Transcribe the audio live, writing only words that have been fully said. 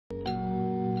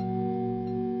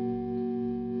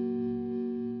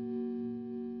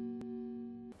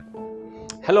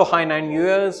Hello Hi9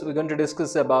 viewers, we're going to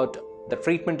discuss about the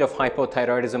treatment of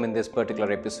hypothyroidism in this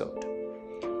particular episode.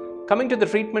 Coming to the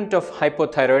treatment of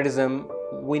hypothyroidism,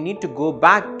 we need to go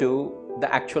back to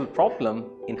the actual problem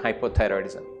in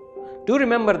hypothyroidism. Do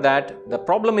remember that the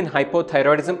problem in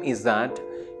hypothyroidism is that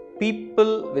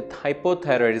people with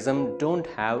hypothyroidism don't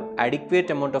have adequate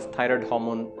amount of thyroid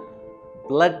hormone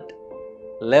blood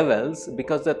levels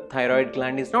because the thyroid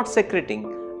gland is not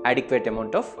secreting adequate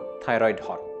amount of thyroid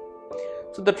hormone.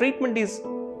 So the treatment is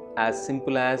as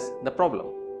simple as the problem.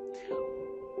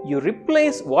 You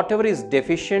replace whatever is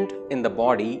deficient in the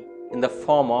body in the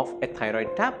form of a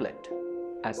thyroid tablet.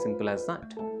 As simple as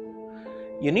that.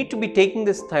 You need to be taking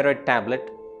this thyroid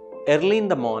tablet early in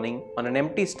the morning on an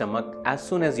empty stomach as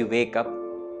soon as you wake up,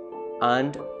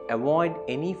 and avoid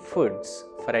any foods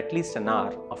for at least an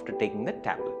hour after taking the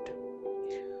tablet.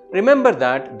 Remember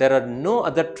that there are no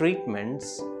other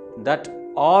treatments that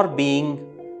are being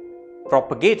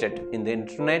propagated in the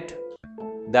internet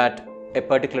that a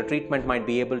particular treatment might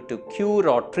be able to cure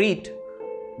or treat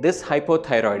this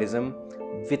hypothyroidism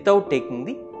without taking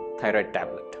the thyroid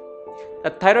tablet. A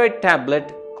thyroid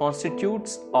tablet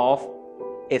constitutes of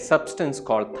a substance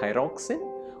called thyroxine,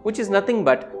 which is nothing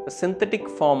but a synthetic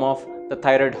form of the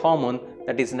thyroid hormone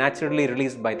that is naturally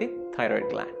released by the thyroid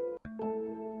gland.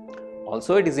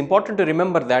 Also, it is important to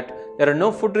remember that there are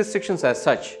no food restrictions as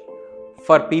such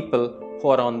for people who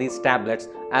are on these tablets,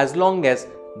 as long as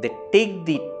they take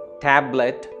the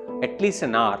tablet at least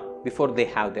an hour before they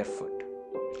have their food.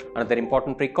 Another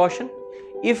important precaution: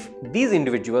 if these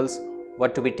individuals were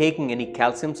to be taking any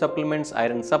calcium supplements,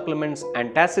 iron supplements,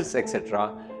 antacids,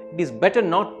 etc., it is better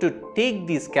not to take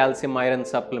these calcium, iron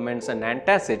supplements and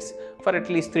antacids for at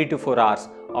least 3 to 4 hours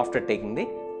after taking the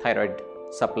thyroid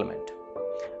supplement.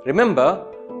 Remember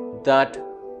that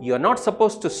you are not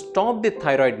supposed to stop the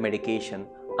thyroid medication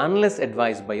unless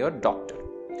advised by your doctor.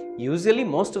 Usually,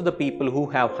 most of the people who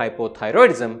have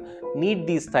hypothyroidism need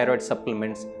these thyroid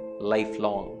supplements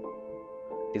lifelong.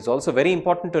 It is also very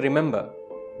important to remember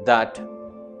that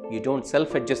you don't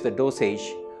self-adjust the dosage,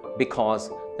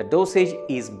 because the dosage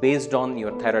is based on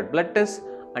your thyroid blood test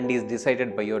and is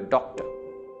decided by your doctor.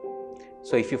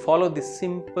 So, if you follow these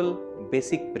simple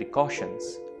basic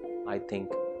precautions, I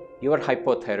think your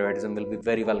hypothyroidism will be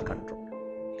very well controlled.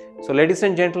 So ladies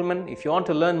and gentlemen, if you want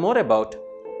to learn more about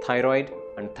thyroid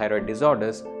and thyroid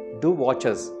disorders, do watch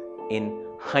us in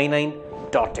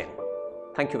Hi9.in.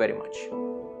 Thank you very much.